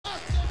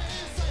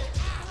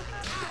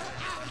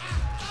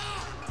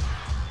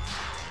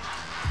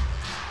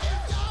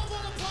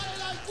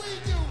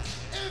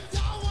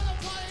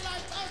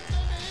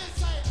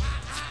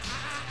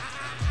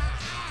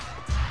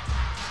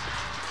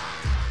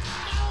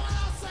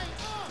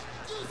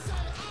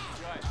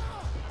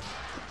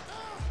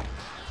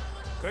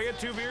Can I get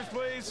 2 beers,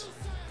 please?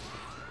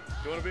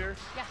 You want a beer?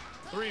 Yeah.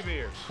 3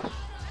 beers.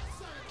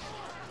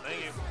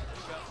 Thank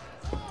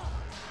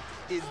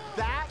you. Is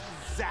that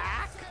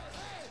Zach?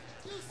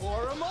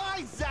 Or am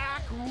I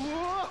Zach?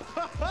 Whoa!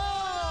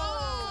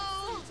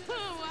 Oh,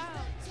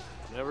 wow.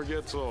 Never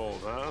gets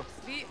old, huh?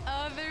 The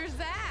other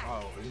Zach.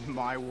 Oh, in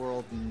my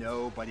world,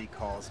 nobody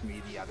calls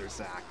me the other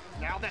Zach.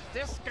 Now that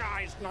this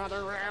guy's not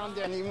around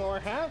anymore,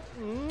 huh?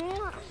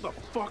 Get the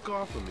fuck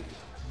off of me.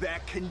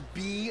 There can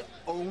be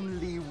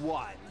only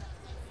one.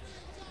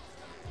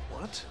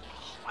 What?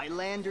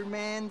 Highlander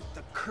man,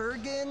 the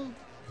Kurgan.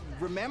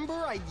 Remember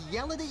I'd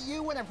yell it at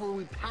you whenever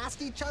we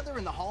passed each other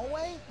in the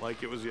hallway?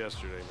 Like it was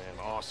yesterday, man.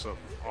 Awesome.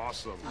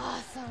 Awesome.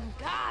 Awesome.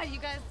 God, you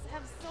guys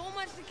have so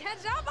much to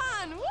catch up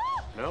on. Woo!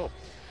 No,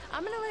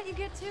 I'm gonna let you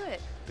get to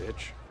it.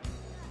 bitch.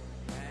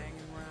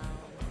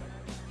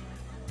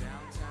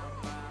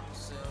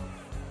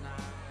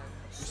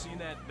 You seen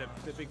that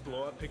the big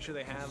blow-up picture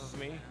they have of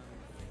me?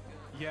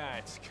 Yeah,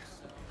 it's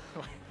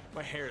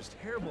my hair is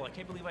terrible. I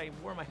can't believe I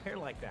wore my hair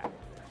like that.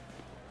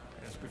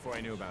 And that's before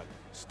I knew about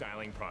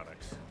styling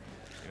products.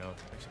 You know, it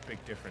makes a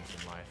big difference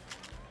in life.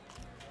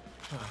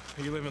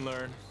 You live and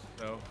learn,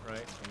 though,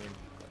 right? I mean,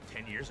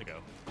 10 years ago,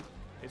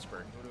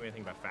 Pittsburgh, who knew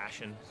anything about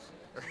fashion?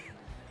 Or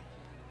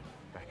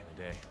back in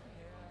the day.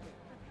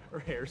 Or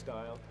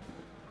hairstyle.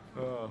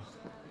 Oh.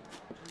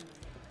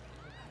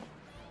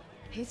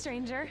 Hey,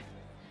 stranger.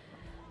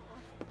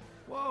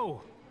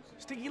 Whoa!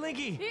 Stinky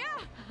Linky!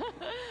 Yeah.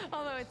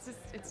 Although it's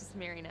just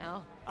Mary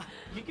now.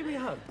 You give me a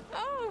hug.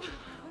 Oh,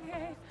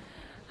 okay.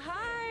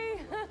 Hi.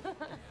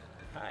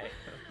 Hi.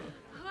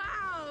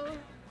 Wow.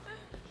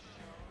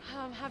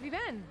 Have you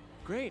been?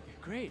 Great,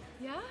 great.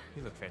 Yeah?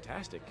 You look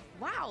fantastic.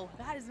 Wow,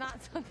 that is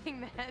not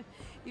something that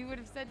you would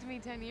have said to me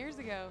 10 years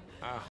ago.